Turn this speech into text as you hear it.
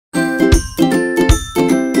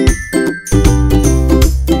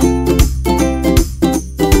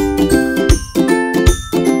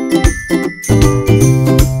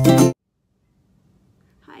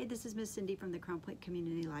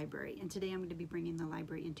Community Library, and today I'm going to be bringing the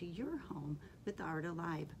library into your home with the Art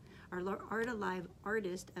Alive. Our Art Alive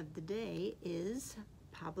artist of the day is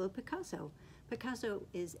Pablo Picasso. Picasso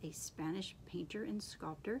is a Spanish painter and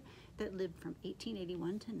sculptor that lived from 1881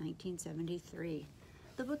 to 1973.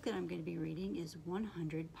 The book that I'm going to be reading is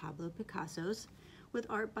 100 Pablo Picassos, with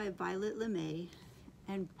art by Violet LeMay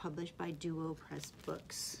and published by Duo Press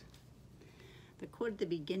Books. The quote at the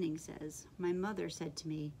beginning says, "My mother said to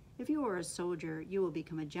me, if you are a soldier, you will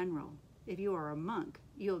become a general. If you are a monk,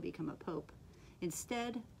 you will become a pope.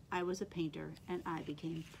 Instead, I was a painter and I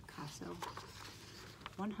became Picasso."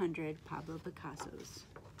 100 Pablo Picassos.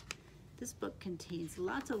 This book contains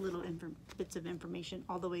lots of little bits of information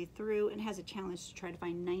all the way through and has a challenge to try to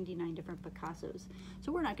find 99 different Picassos.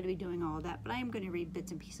 So we're not going to be doing all of that, but I am going to read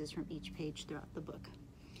bits and pieces from each page throughout the book.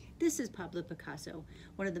 This is Pablo Picasso,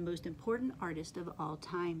 one of the most important artists of all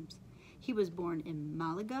times. He was born in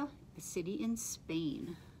Malaga, a city in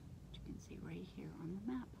Spain, which you can see right here on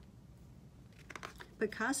the map.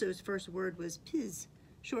 Picasso's first word was pis,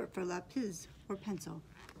 short for lapis, or pencil.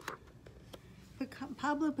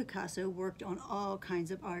 Pablo Picasso worked on all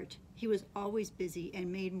kinds of art. He was always busy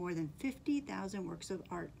and made more than 50,000 works of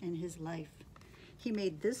art in his life. He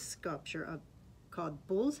made this sculpture called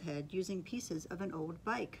Bull's Head using pieces of an old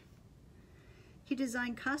bike. He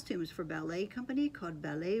designed costumes for a ballet company called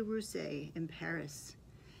Ballet Russe in Paris.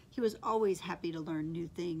 He was always happy to learn new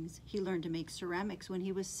things. He learned to make ceramics when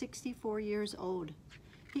he was 64 years old.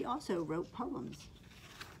 He also wrote poems.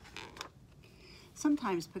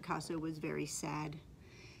 Sometimes Picasso was very sad.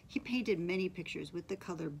 He painted many pictures with the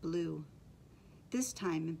color blue. This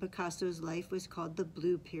time in Picasso's life was called the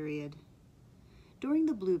Blue Period. During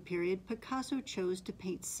the Blue Period, Picasso chose to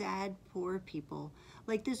paint sad, poor people,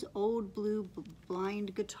 like this old blue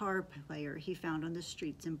blind guitar player he found on the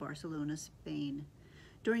streets in Barcelona, Spain.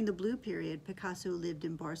 During the Blue Period, Picasso lived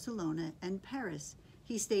in Barcelona and Paris.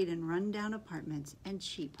 He stayed in run-down apartments and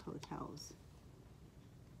cheap hotels.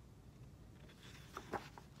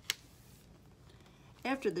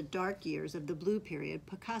 After the dark years of the Blue Period,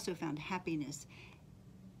 Picasso found happiness.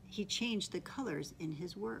 He changed the colors in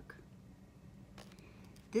his work.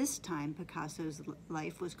 This time, Picasso's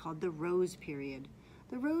life was called the Rose Period.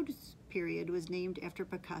 The Rose Period was named after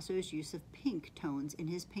Picasso's use of pink tones in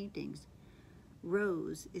his paintings.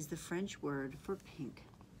 Rose is the French word for pink.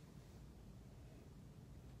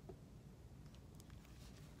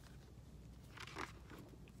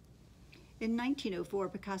 In 1904,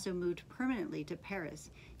 Picasso moved permanently to Paris.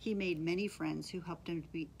 He made many friends who helped him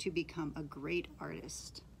to become a great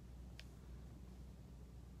artist.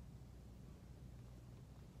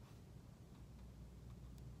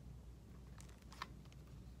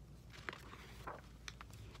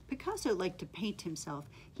 Picasso liked to paint himself.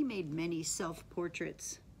 He made many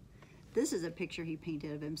self-portraits. This is a picture he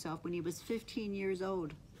painted of himself when he was 15 years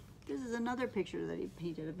old. This is another picture that he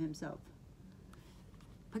painted of himself.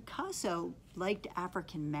 Picasso liked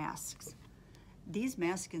African masks. These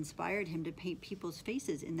masks inspired him to paint people's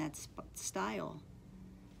faces in that style.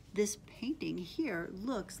 This painting here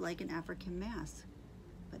looks like an African mask,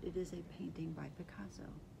 but it is a painting by Picasso.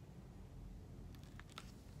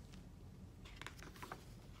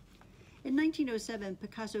 In 1907,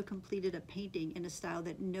 Picasso completed a painting in a style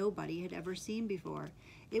that nobody had ever seen before.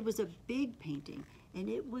 It was a big painting, and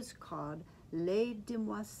it was called Les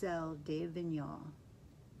Demoiselles d'Avignon.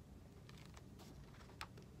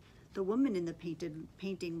 The woman in the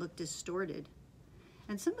painting looked distorted,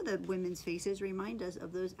 and some of the women's faces remind us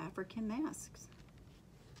of those African masks.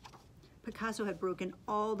 Picasso had broken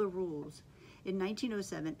all the rules. In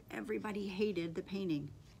 1907, everybody hated the painting,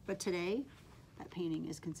 but today, that painting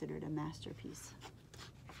is considered a masterpiece.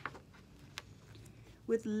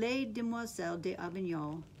 With Les Demoiselles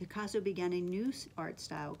d'Avignon, Picasso began a new art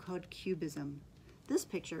style called Cubism. This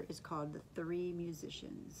picture is called The Three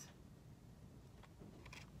Musicians.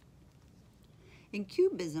 In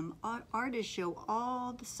Cubism, artists show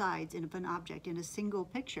all the sides of an object in a single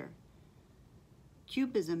picture.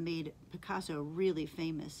 Cubism made Picasso really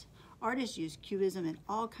famous. Artists used Cubism in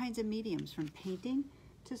all kinds of mediums, from painting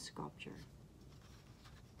to sculpture.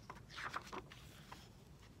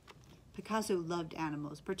 Picasso loved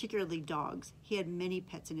animals, particularly dogs. He had many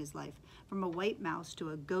pets in his life, from a white mouse to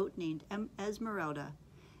a goat named Esmeralda.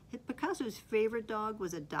 Picasso's favorite dog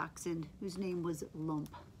was a dachshund whose name was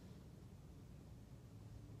Lump.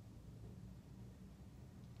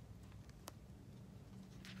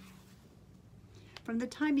 From the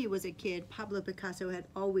time he was a kid, Pablo Picasso had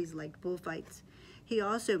always liked bullfights. He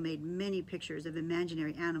also made many pictures of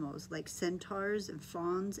imaginary animals like centaurs and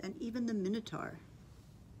fawns and even the minotaur.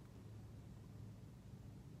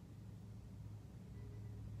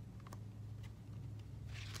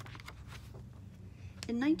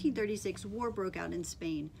 In 1936, war broke out in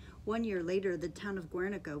Spain. 1 year later, the town of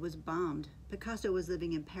Guernica was bombed. Picasso was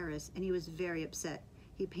living in Paris, and he was very upset.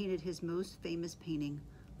 He painted his most famous painting,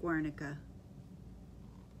 Guernica.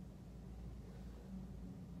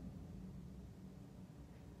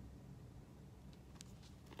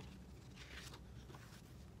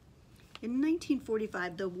 In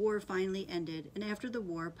 1945, the war finally ended, and after the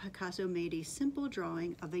war, Picasso made a simple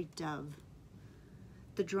drawing of a dove.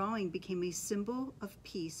 The drawing became a symbol of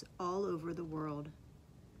peace all over the world.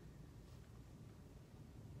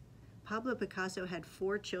 Pablo Picasso had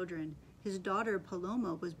 4 children. His daughter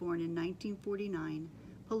Paloma was born in 1949.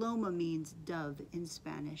 Paloma means dove in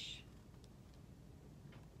Spanish.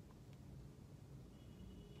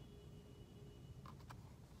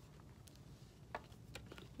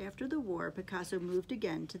 After the war, Picasso moved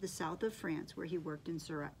again to the south of France, where he worked in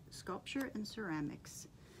sculpture and ceramics.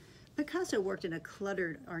 Picasso worked in a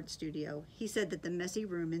cluttered art studio. He said that the messy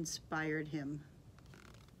room inspired him.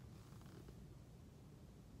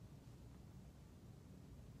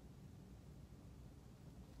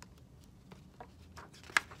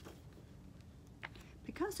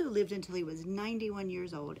 Picasso lived until he was 91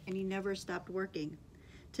 years old, and he never stopped working.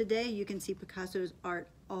 Today, you can see Picasso's art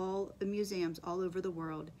in museums all over the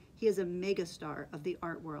world. He is a megastar of the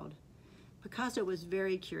art world. Picasso was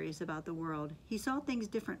very curious about the world. He saw things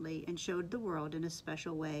differently and showed the world in a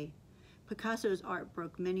special way. Picasso's art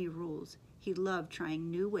broke many rules. He loved trying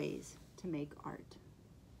new ways to make art.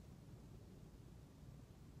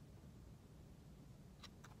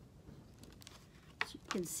 As you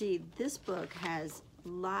can see, this book has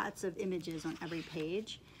lots of images on every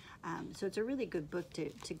page. So it's a really good book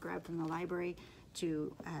to grab from the library,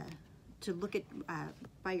 to look at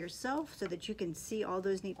by yourself, so that you can see all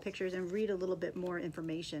those neat pictures and read a little bit more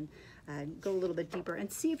information, go a little bit deeper,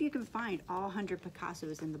 and see if you can find all 100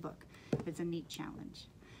 Picassos in the book. It's a neat challenge.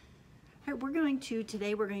 All right,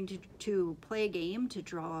 today we're going to play a game to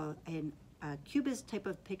draw a cubist type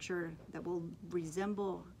of picture that will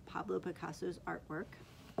resemble Pablo Picasso's artwork.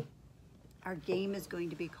 Our game is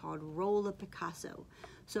going to be called Roll a Picasso.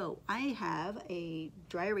 So I have a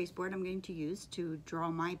dry erase board I'm going to use to draw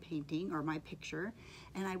my painting or my picture,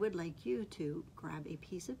 and I would like you to grab a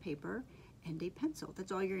piece of paper and a pencil.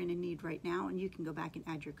 That's all you're going to need right now, and you can go back and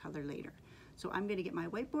add your color later. So I'm going to get my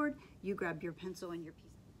whiteboard, you grab your pencil and your piece.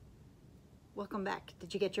 Welcome back.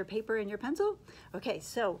 Did you get your paper and your pencil? Okay,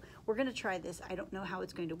 so we're going to try this. I don't know how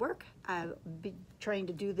it's going to work. I'll be trying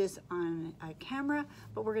to do this on a camera,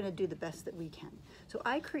 but we're going to do the best that we can. So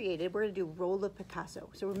we're going to do Roll a Picasso.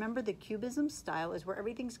 So remember, the cubism style is where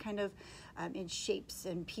everything's kind of in shapes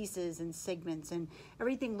and pieces and segments, and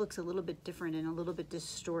everything looks a little bit different and a little bit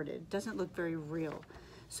distorted. Doesn't look very real.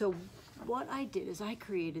 So what I did is I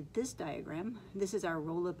created this diagram. This is our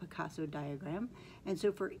Roll a Picasso diagram. And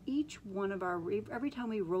so for each one of every time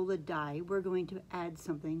we roll a die, we're going to add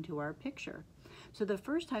something to our picture. So the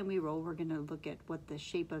first time we roll, we're going to look at what the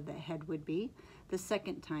shape of the head would be. The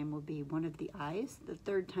second time will be one of the eyes. The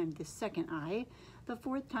third time, the second eye. The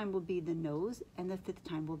fourth time will be the nose. And the fifth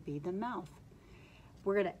time will be the mouth.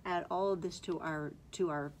 We're going to add all of this to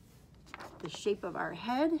the shape of our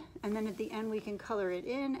head, and then at the end we can color it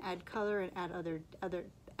in, add color, and add other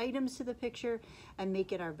items to the picture and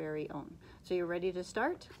make it our very own. So you're ready to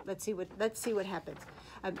start? Let's see what happens.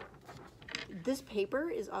 This paper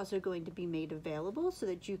is also going to be made available so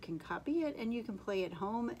that you can copy it and you can play at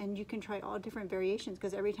home, and you can try all different variations,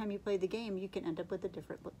 because every time you play the game you can end up with a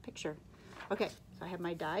different picture. Okay, so I have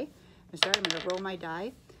my die. I'm going to roll my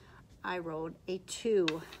die. I rolled a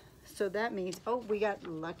 2. So that means, oh, we got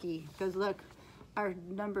lucky, because look, our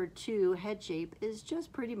number 2 head shape is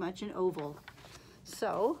just pretty much an oval.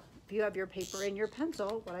 So if you have your paper and your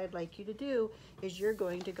pencil, what I'd like you to do is you're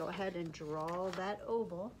going to go ahead and draw that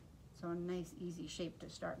oval. So a nice, easy shape to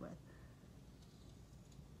start with.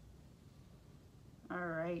 All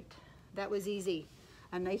right, that was easy.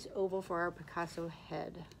 A nice oval for our Picasso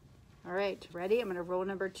head. All right, ready? I'm going to roll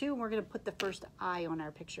number 2, and we're going to put the first eye on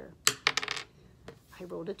our picture. I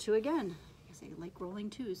rolled a 2 again, because I like rolling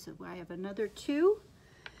 2s. So I have another 2.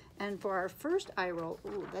 And for our first eye roll,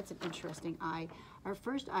 ooh, that's an interesting eye. Our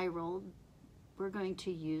first eye roll, we're going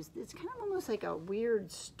to use, it's kind of almost like a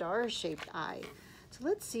weird star-shaped eye. So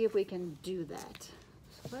let's see if we can do that.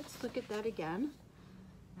 So let's look at that again.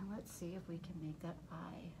 Now let's see if we can make that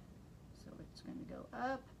eye. So it's going to go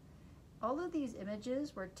up. All of these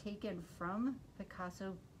images were taken from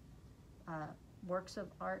Picasso works of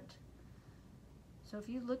art. So if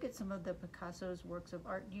you look at some of the Picasso's works of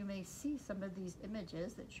art, you may see some of these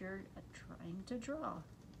images that you're trying to draw.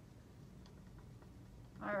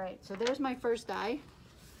 All right, so there's my first eye.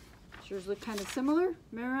 Yours look kind of similar.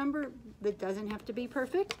 Remember, it doesn't have to be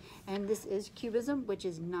perfect. And this is Cubism, which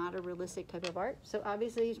is not a realistic type of art. So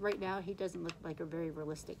obviously, right now, he doesn't look like a very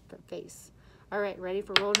realistic face. All right, ready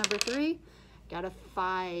for roll number 3? Got a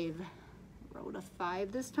 5. Rolled a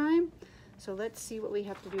 5 this time. So let's see what we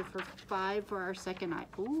have to do for 5 for our second eye.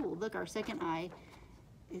 Ooh, look, our second eye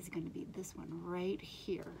is going to be this one right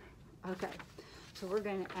here. Okay, so we're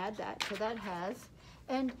going to add that. So that has,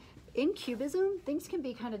 and in Cubism, things can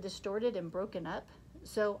be kind of distorted and broken up.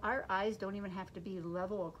 So our eyes don't even have to be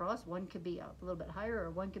level across. One could be a little bit higher or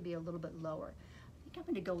one could be a little bit lower. I think I'm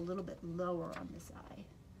going to go a little bit lower on this eye.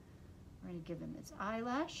 We're going to give him his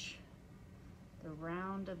eyelash, the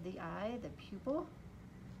round of the eye, the pupil,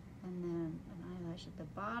 and then an eyelash at the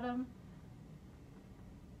bottom.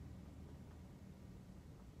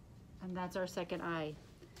 And that's our second eye.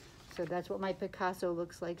 So that's what my Picasso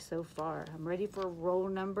looks like so far. I'm ready for roll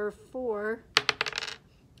number 4.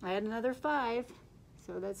 I had another 5.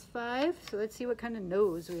 So that's 5. So let's see what kind of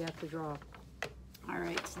nose we have to draw. All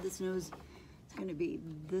right, so this nose is going to be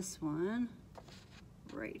this one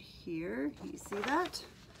right here. You see that?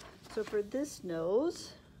 So for this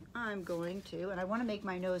nose, I'm going to, and I want to make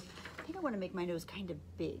my nose, I think I want to make my nose kind of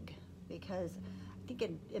big because I think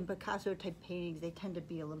in Picasso type paintings, they tend to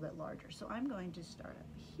be a little bit larger. So I'm going to start up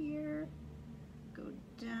here, go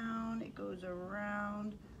down, it goes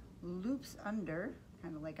around, loops under,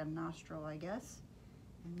 kind of like a nostril, I guess.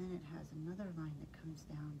 And then it has another line that comes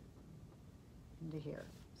down into here.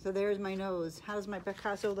 So there's my nose. How does my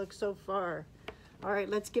Picasso look so far? All right,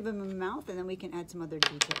 let's give him a mouth and then we can add some other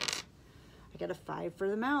details. I got a 5 for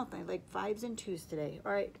the mouth. I like 5s and 2s today.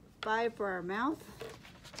 All right, 5 for our mouth.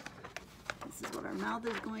 This is what our mouth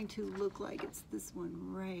is going to look like. It's this one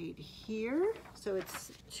right here. So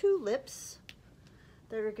it's 2 lips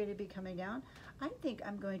that are going to be coming down. I think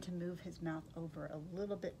I'm going to move his mouth over a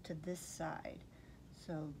little bit to this side.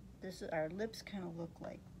 So this is, our lips kind of look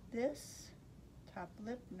like this. Top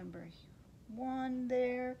lip number 1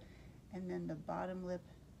 there, and then the bottom lip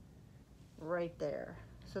right there.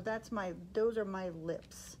 So that's those are my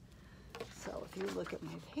lips. So if you look at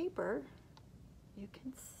my paper, you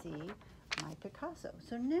can see my Picasso.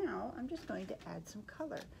 So now I'm just going to add some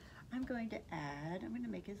color. I'm going to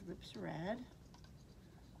make his lips red,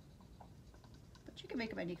 but you can make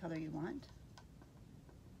them any color you want.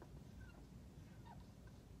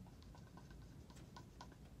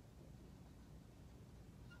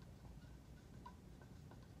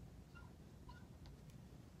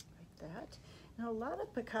 Like that. And a lot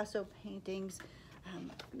of Picasso paintings, I'm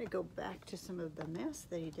going to go back to some of the masks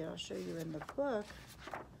that he did. I'll show you in the book.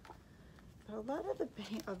 But a lot of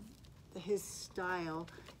his style,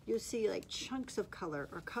 you'll see like chunks of color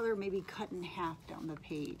or color maybe cut in half down the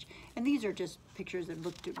page. And these are just pictures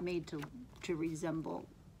that made to resemble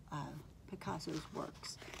Picasso's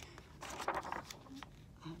works.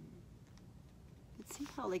 But see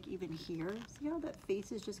how like even here, see how that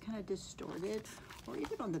face is just kind of distorted? Or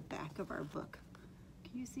even on the back of our book.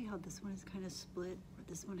 Can you see how this one is kind of split, or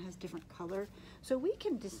this one has different color? So we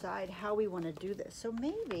can decide how we want to do this. So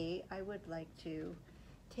maybe I would like to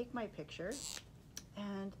take my picture,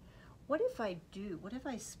 and what if I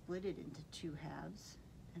split it into 2 halves,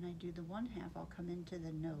 and I do the 1 half, I'll come into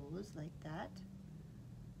the nose like that,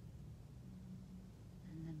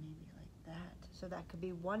 and then maybe like that. So that could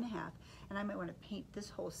be 1 half, and I might want to paint this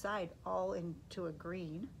whole side all into a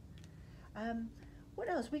green. What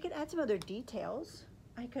else? We could add some other details.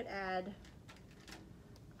 I could add,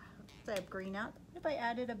 I have green out. What if I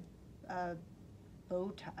added a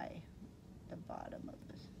bow tie at the bottom of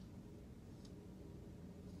this?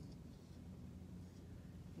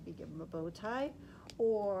 Maybe give him a bow tie.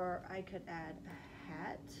 Or I could add a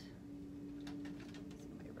hat. See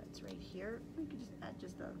my red's right here. We could just add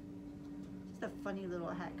just a funny little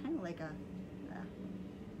hat, kind of like something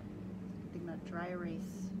about dry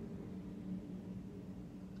erase.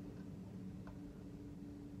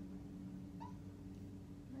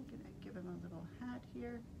 Give him a little hat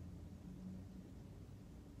here,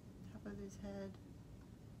 top of his head.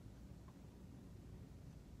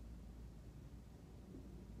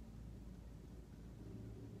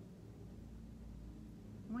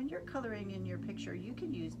 When you're coloring in your picture, you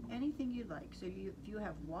can use anything you like. So if you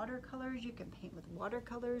have watercolors, you can paint with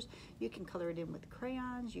watercolors. You can color it in with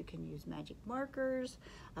crayons. You can use magic markers.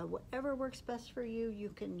 Whatever works best for you, you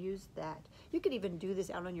can use that. You could even do this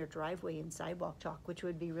out on your driveway in sidewalk chalk, which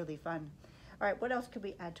would be really fun. All right, what else could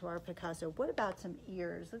we add to our Picasso? What about some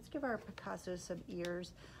ears? Let's give our Picasso some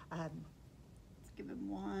ears. Let's give him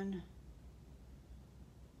one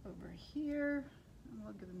over here. And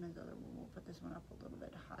we'll give him his other one. We'll put this one up a little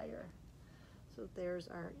bit higher. So there's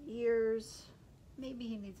our ears. Maybe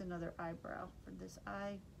he needs another eyebrow for this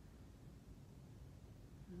eye.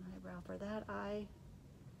 An eyebrow for that eye.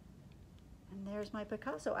 And there's my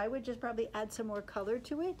Picasso. I would just probably add some more color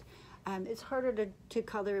to it. It's harder to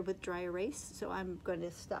color with dry erase, so I'm going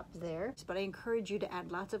to stop there. But I encourage you to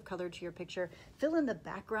add lots of color to your picture. Fill in the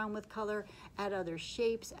background with color, add other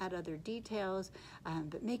shapes, add other details,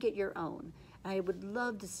 but make it your own. I would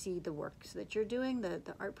love to see the works that you're doing, the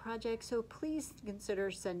art projects, so please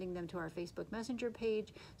consider sending them to our Facebook Messenger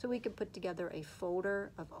page so we can put together a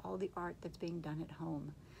folder of all the art that's being done at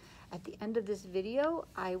home. At the end of this video,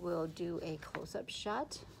 I will do a close-up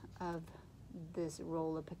shot of this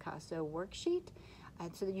roll of Picasso worksheet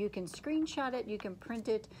so that you can screenshot it, you can print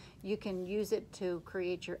it, you can use it to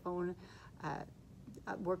create your own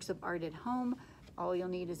works of art at home. All you'll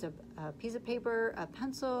need is a piece of paper, a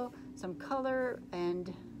pencil, some color,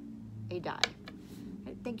 and a die.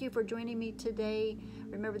 Thank you for joining me today.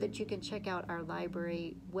 Remember that you can check out our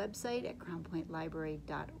library website at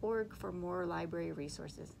crownpointlibrary.org for more library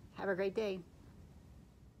resources. Have a great day.